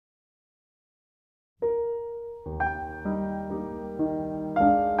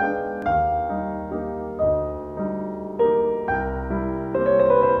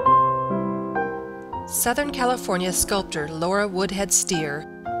Southern California sculptor Lora Woodhead Steere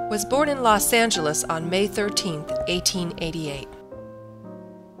was born in Los Angeles on May 13, 1888.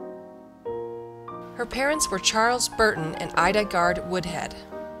 Her parents were Charles Burton and Ida Gard Woodhead.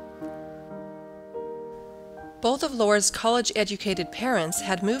 Both of Lora's college-educated parents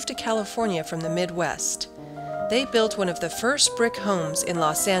had moved to California from the Midwest. They built one of the first brick homes in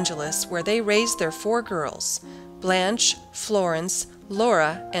Los Angeles where they raised their 4 girls, Blanche, Florence,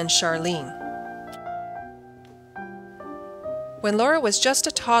 Lora, and Charlene. When Lora was just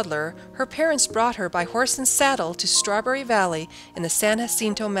a toddler, her parents brought her by horse and saddle to Strawberry Valley in the San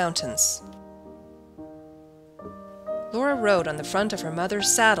Jacinto Mountains. Lora rode on the front of her mother's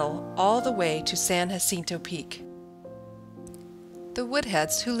saddle all the way to San Jacinto Peak. The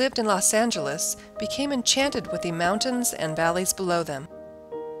Woodheads, who lived in Los Angeles, became enchanted with the mountains and valleys below them.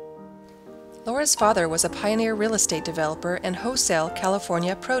 Lora's father was a pioneer real estate developer and wholesale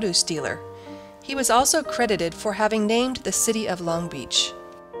California produce dealer. He was also credited for having named the city of Long Beach.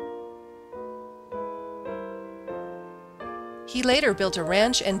 He later built a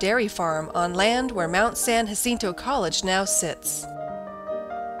ranch and dairy farm on land where Mount San Jacinto College now sits.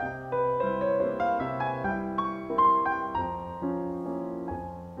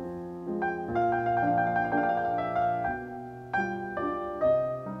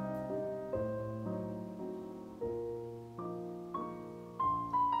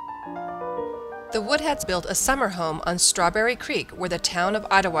 The Woodheads built a summer home on Strawberry Creek where the town of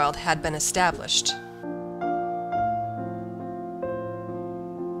Idyllwild had been established.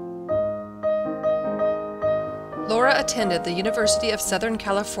 Lora attended the University of Southern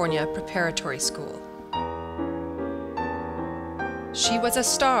California Preparatory School. She was a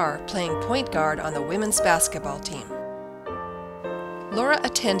star, playing point guard on the women's basketball team. Lora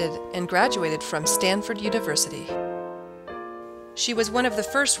attended and graduated from Stanford University. She was one of the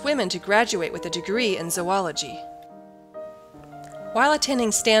first women to graduate with a degree in zoology. While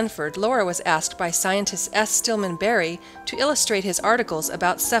attending Stanford, Lora was asked by scientist S. Stillman Barry to illustrate his articles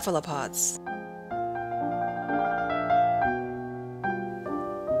about cephalopods.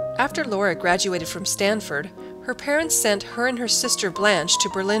 After Lora graduated from Stanford, her parents sent her and her sister Blanche to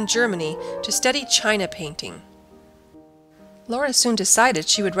Berlin, Germany to study china painting. Lora soon decided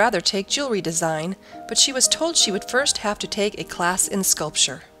she would rather take jewelry design, but she was told she would first have to take a class in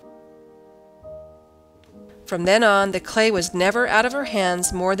sculpture. From then on, the clay was never out of her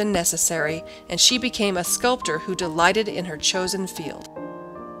hands more than necessary, and she became a sculptor who delighted in her chosen field.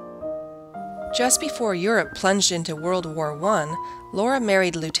 Just before Europe plunged into World War I, Lora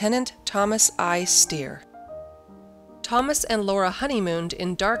married Lieutenant Thomas I. Steere. Thomas and Lora honeymooned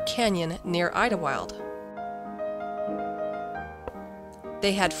in Dark Canyon near Idyllwild.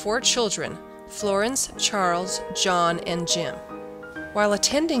 They had 4 children, Florence, Charles, John, and Jim. While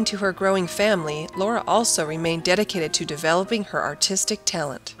attending to her growing family, Lora also remained dedicated to developing her artistic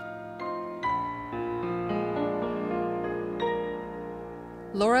talent.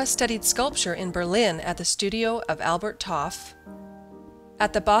 Lora studied sculpture in Berlin at the studio of Albert Toff,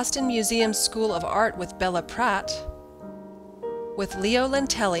 at the Boston Museum School of Art with Bella Pratt, with Leo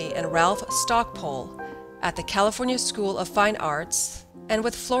Lentelli and Ralph Stockpole at the California School of Fine Arts, and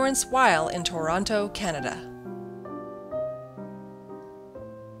with Florence Weil in Toronto, Canada.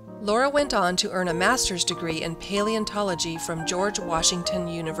 Lora went on to earn a master's degree in paleontology from George Washington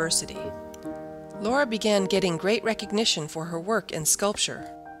University. Lora began getting great recognition for her work in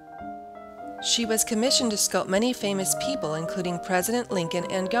sculpture. She was commissioned to sculpt many famous people, including President Lincoln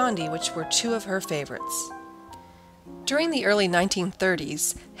and Gandhi, which were 2 of her favorites. During the early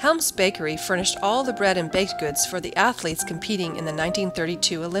 1930s, Helms Bakery furnished all the bread and baked goods for the athletes competing in the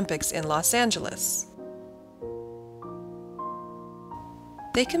 1932 Olympics in Los Angeles.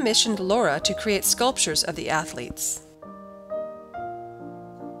 They commissioned Lora to create sculptures of the athletes.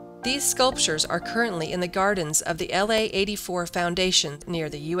 These sculptures are currently in the gardens of the LA 84 Foundation near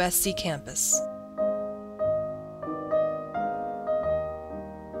the USC campus.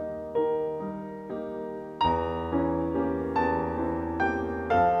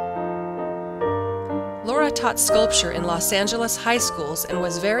 Lora taught sculpture in Los Angeles high schools and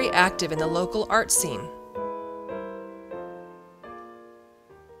was very active in the local art scene.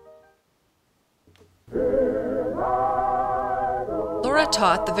 Lora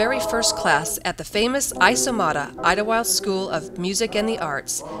taught the very first class at the famous ISOMATA, Idyllwild School of Music and the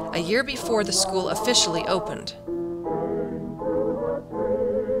Arts, a year before the school officially opened.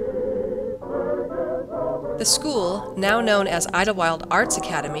 The school, now known as Idyllwild Arts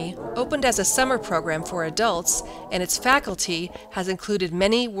Academy, opened as a summer program for adults, and its faculty has included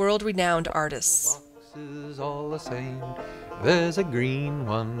many world-renowned artists. Boxes all the same. There's a green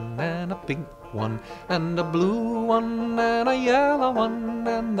one and a pink one and a blue one and a yellow one,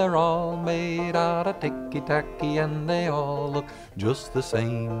 and they're all made out of ticky-tacky and they all look just the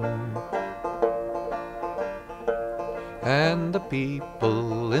same. And the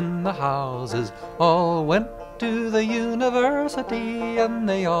people in the houses all went to the university, and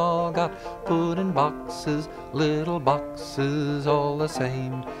they all got put in boxes, little boxes all the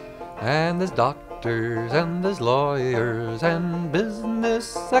same. And there's doctors and there's lawyers and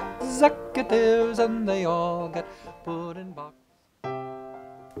business executives, and they all get put in boxes.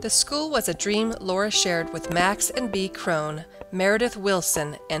 The school was a dream Lora shared with Max and B. Krone, Meredith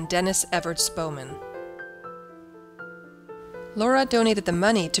Wilson, and Dennis Everts Bowman. Lora donated the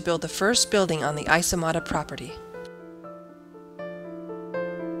money to build the first building on the ISOMATA property.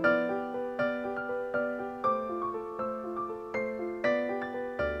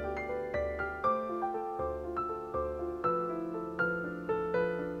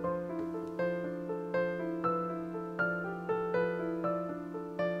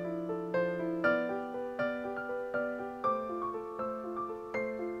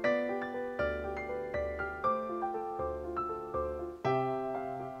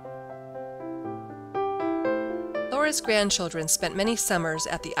 Lora's grandchildren spent many summers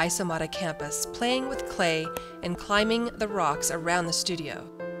at the ISOMATA campus playing with clay and climbing the rocks around the studio.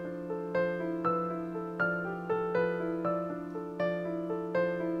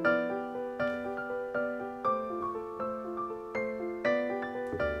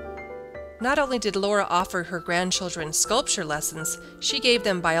 Not only did Lora offer her grandchildren sculpture lessons, she gave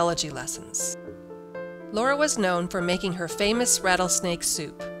them biology lessons. Lora was known for making her famous rattlesnake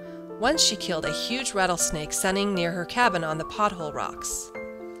soup. Once she killed a huge rattlesnake sunning near her cabin on the Pothole Rocks.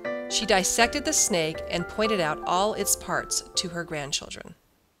 She dissected the snake and pointed out all its parts to her grandchildren.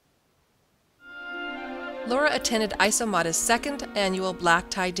 Lora attended ISOMATA's second annual black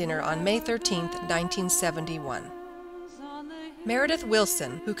tie dinner on May 13, 1971. Meredith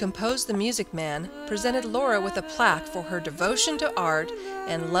Wilson, who composed The Music Man, presented Lora with a plaque for her devotion to art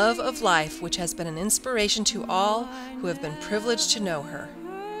and love of life, which has been an inspiration to all who have been privileged to know her.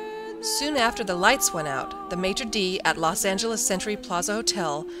 Soon after the lights went out, the maitre d' at Los Angeles Century Plaza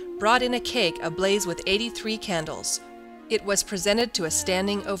Hotel brought in a cake ablaze with 83 candles. It was presented to a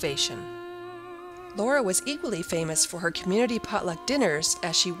standing ovation. Lora was equally famous for her community potluck dinners,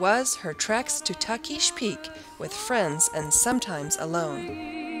 as she was her treks to Takish Peak with friends and sometimes alone.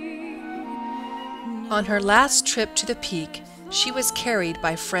 On her last trip to the peak, she was carried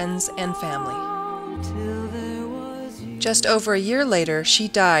by friends and family. Just over a year later, she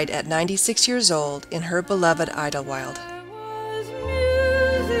died at 96 years old in her beloved Idyllwild.